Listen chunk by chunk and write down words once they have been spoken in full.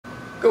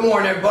Good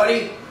morning,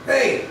 everybody.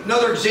 Hey,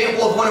 another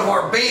example of one of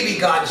our baby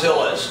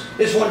Godzillas.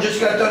 This one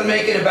just got done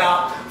making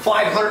about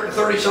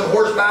 530 some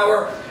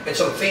horsepower and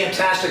some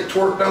fantastic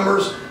torque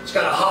numbers. It's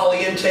got a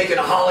Holley intake and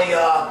a Holley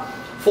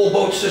full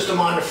boat system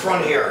on the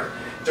front here.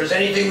 If there's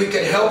anything we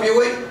can help you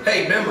with,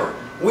 hey, remember,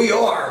 we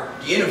are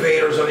the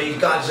innovators of these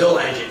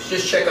Godzilla engines.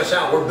 Just check us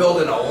out. We're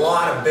building a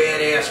lot of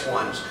badass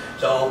ones.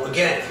 So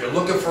again, if you're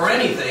looking for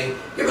anything,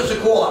 give us a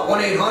call at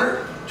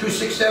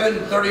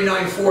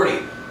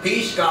 1-800-267-3940.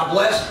 Peace, God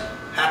bless,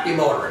 happy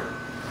motoring.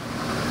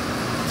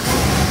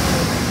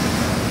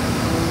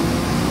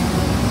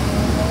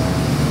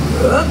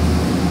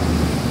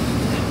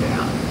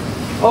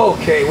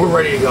 Okay, we're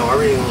ready to go.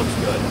 Everything looks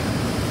good.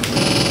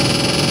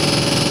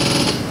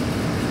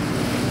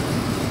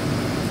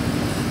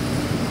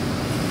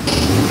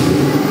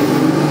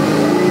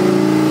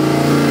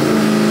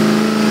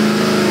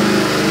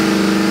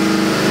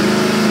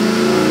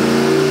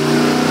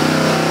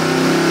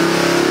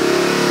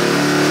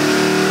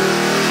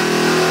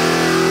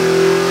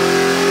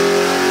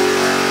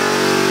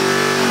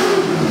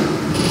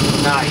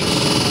 Nice.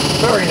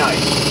 Very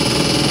nice.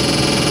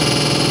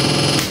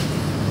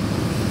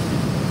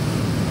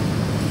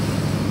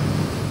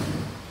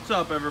 What's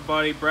up,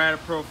 everybody? Brad at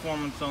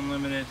Proformance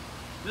Unlimited.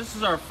 This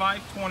is our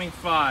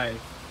 525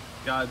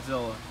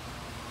 Godzilla.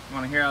 You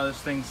want to hear how this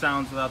thing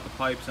sounds without the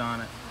pipes on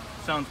it?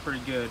 Sounds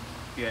pretty good,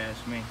 if you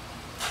ask me.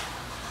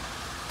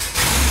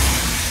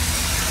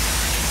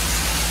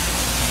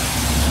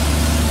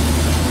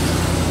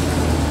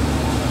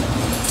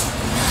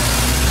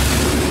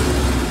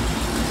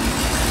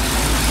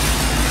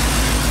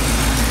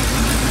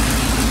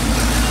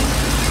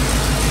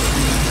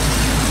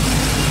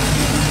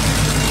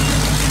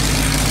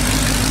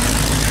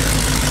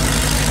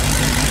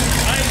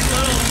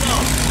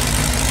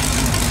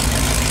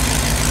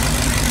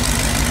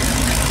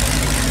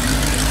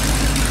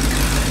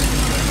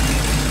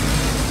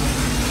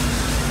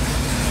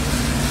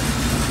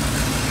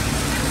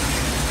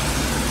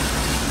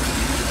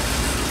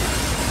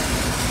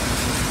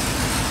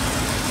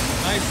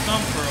 Nice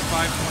thump for a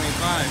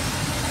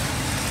 525.